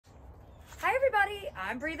everybody,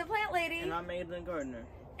 I'm Bree the Plant Lady. And I'm Aiden Gardener.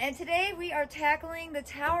 And today we are tackling the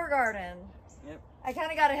tower garden. Yep. I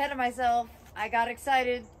kind of got ahead of myself. I got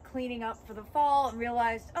excited cleaning up for the fall and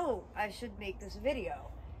realized, oh, I should make this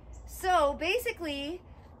video. So basically,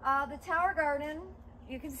 the tower garden,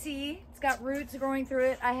 you can see it's got roots growing through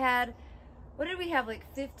it. I had, what did we have, like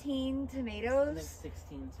 15 tomatoes? I think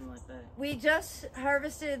 16, something like that. We just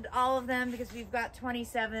harvested all of them because we've got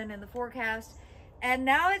 27 in the forecast. And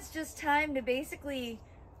now it's just time to basically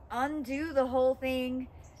undo the whole thing,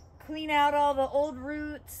 clean out all the old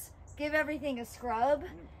roots, give everything a scrub,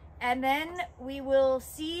 and then we will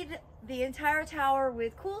seed the entire tower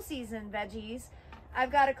with cool season veggies.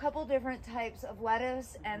 I've got a couple different types of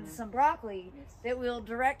lettuce and some broccoli that we'll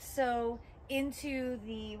direct sow into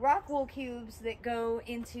the rock wool cubes that go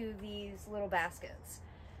into these little baskets.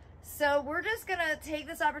 So we're just gonna take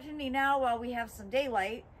this opportunity now while we have some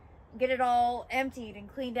daylight, get it all emptied and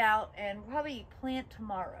cleaned out, and probably plant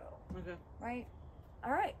tomorrow. Okay. Right?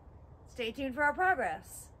 All right. Stay tuned for our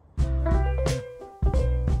progress.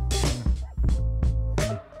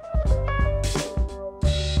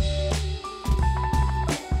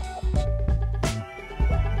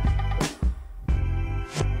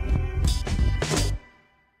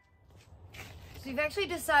 So we've actually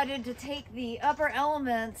decided to take the upper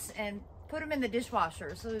elements and put them in the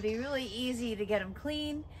dishwasher so it'll be really easy to get them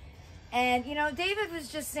clean. And you know, David was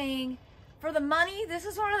just saying, for the money, this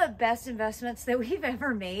is one of the best investments that we've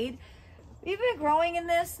ever made. We've been growing in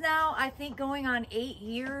this now, I think going on 8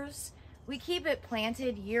 years. We keep it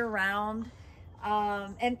planted year round,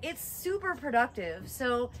 and it's super productive.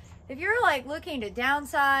 So if you're like looking to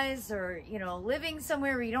downsize or, you know, living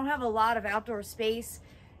somewhere where you don't have a lot of outdoor space,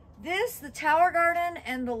 the tower garden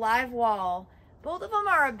and the live wall, both of them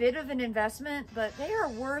are a bit of an investment, but they are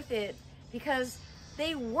worth it because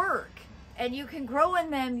they work and you can grow in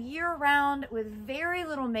them year round with very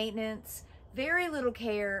little maintenance, very little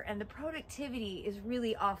care, and the productivity is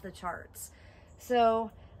really off the charts. So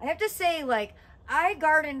I have to say, like, I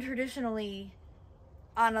garden traditionally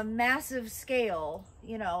on a massive scale,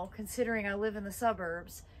 you know, considering I live in the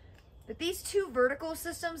suburbs. But these two vertical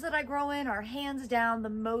systems that I grow in are hands down the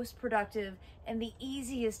most productive and the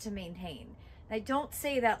easiest to maintain. I don't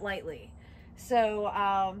say that lightly. So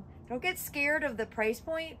don't get scared of the price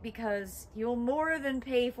point because you'll more than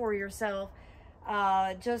pay for yourself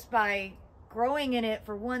just by growing in it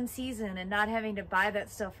for one season and not having to buy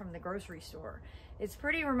that stuff from the grocery store. It's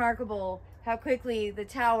pretty remarkable how quickly the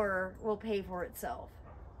tower will pay for itself.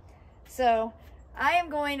 So I am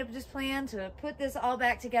going to just plan to put this all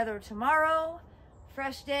back together tomorrow.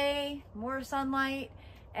 Fresh day, more sunlight,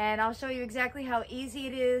 and I'll show you exactly how easy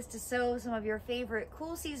it is to sow some of your favorite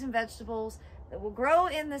cool season vegetables that will grow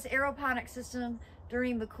in this aeroponic system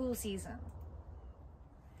during the cool season.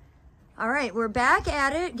 All right, we're back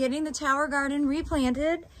at it, getting the tower garden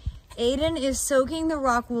replanted. Aiden is soaking the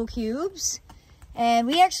rock wool cubes, and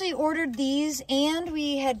we actually ordered these, and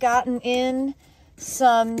we had gotten in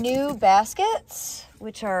some new baskets,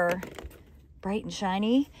 which are bright and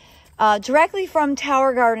shiny, directly from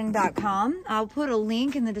towergarden.com. I'll put a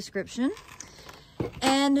link in the description.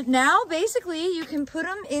 And now basically you can put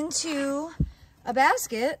them into a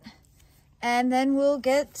basket and then we'll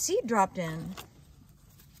get seed dropped in.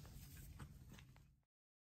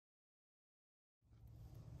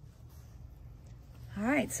 All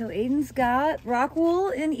right, so Aiden's got rock wool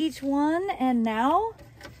in each one, and now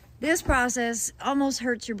this process almost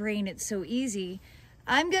hurts your brain. It's so easy.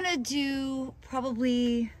 I'm gonna do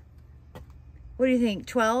probably, what do you think,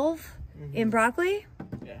 12 in broccoli?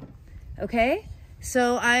 Yeah. Okay,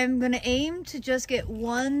 so I'm gonna aim to just get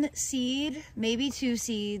one seed, maybe 2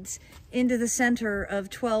 seeds, into the center of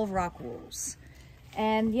 12 rock wools.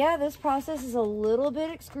 And yeah, this process is a little bit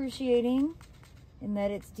excruciating in that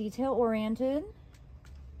it's detail oriented,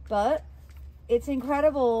 but it's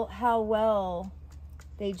incredible how well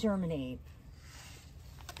they germinate.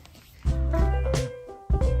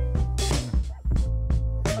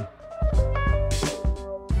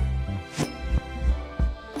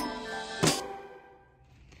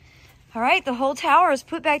 All right, the whole tower is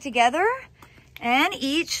put back together and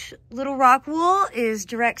each little rock wool is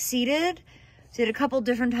direct seeded. Did a couple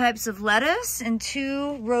different types of lettuce and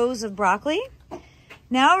 2 rows of broccoli.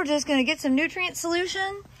 Now we're just gonna get some nutrient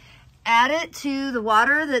solution, add it to the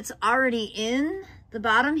water that's already in the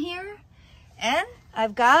bottom here, and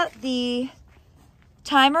I've got the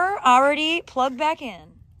timer already plugged back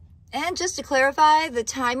in. And just to clarify, the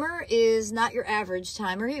timer is not your average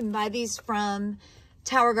timer. You can buy these from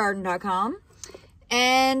towergarden.com,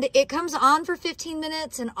 and it comes on for 15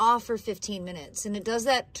 minutes and off for 15 minutes, and it does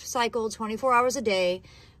that cycle 24 hours a day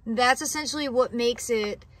That's essentially what makes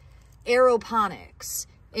it aeroponics.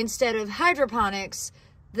 Instead of hydroponics,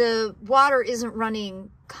 the water isn't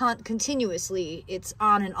running continuously. It's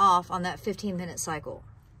on and off on that 15-minute cycle.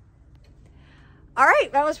 All right,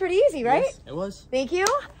 that was pretty easy, right? Yes, it was. Thank you.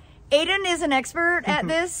 Aiden is an expert at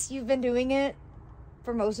this. You've been doing it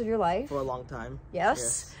for most of your life. For a long time.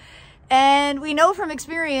 Yes. And we know from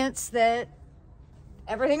experience that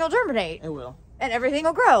everything will germinate. It will. And everything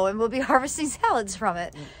will grow, and we'll be harvesting salads from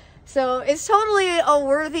it. So it's totally a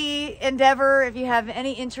worthy endeavor. If you have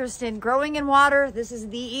any interest in growing in water, this is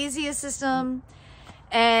the easiest system.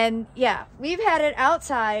 And yeah, we've had it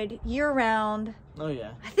outside year round. Oh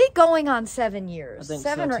yeah. I think going on 7 years, I think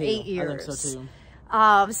 7 so or too. 8 years. I think so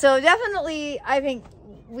too. So definitely, I think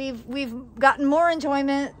we've gotten more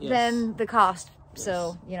enjoyment than the cost. Yes.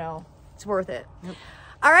 So, you know, it's worth it. Yep.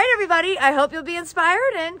 All right, everybody. I hope you'll be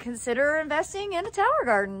inspired and consider investing in a tower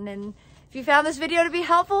garden. And if you found this video to be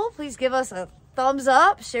helpful, please give us a thumbs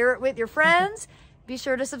up, share it with your friends. Be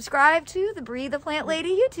sure to subscribe to the Breathe the Plant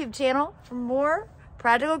Lady YouTube channel for more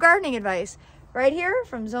practical gardening advice right here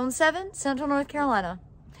from Zone 7, Central North Carolina.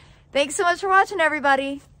 Thanks so much for watching,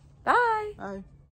 everybody. Bye. Bye.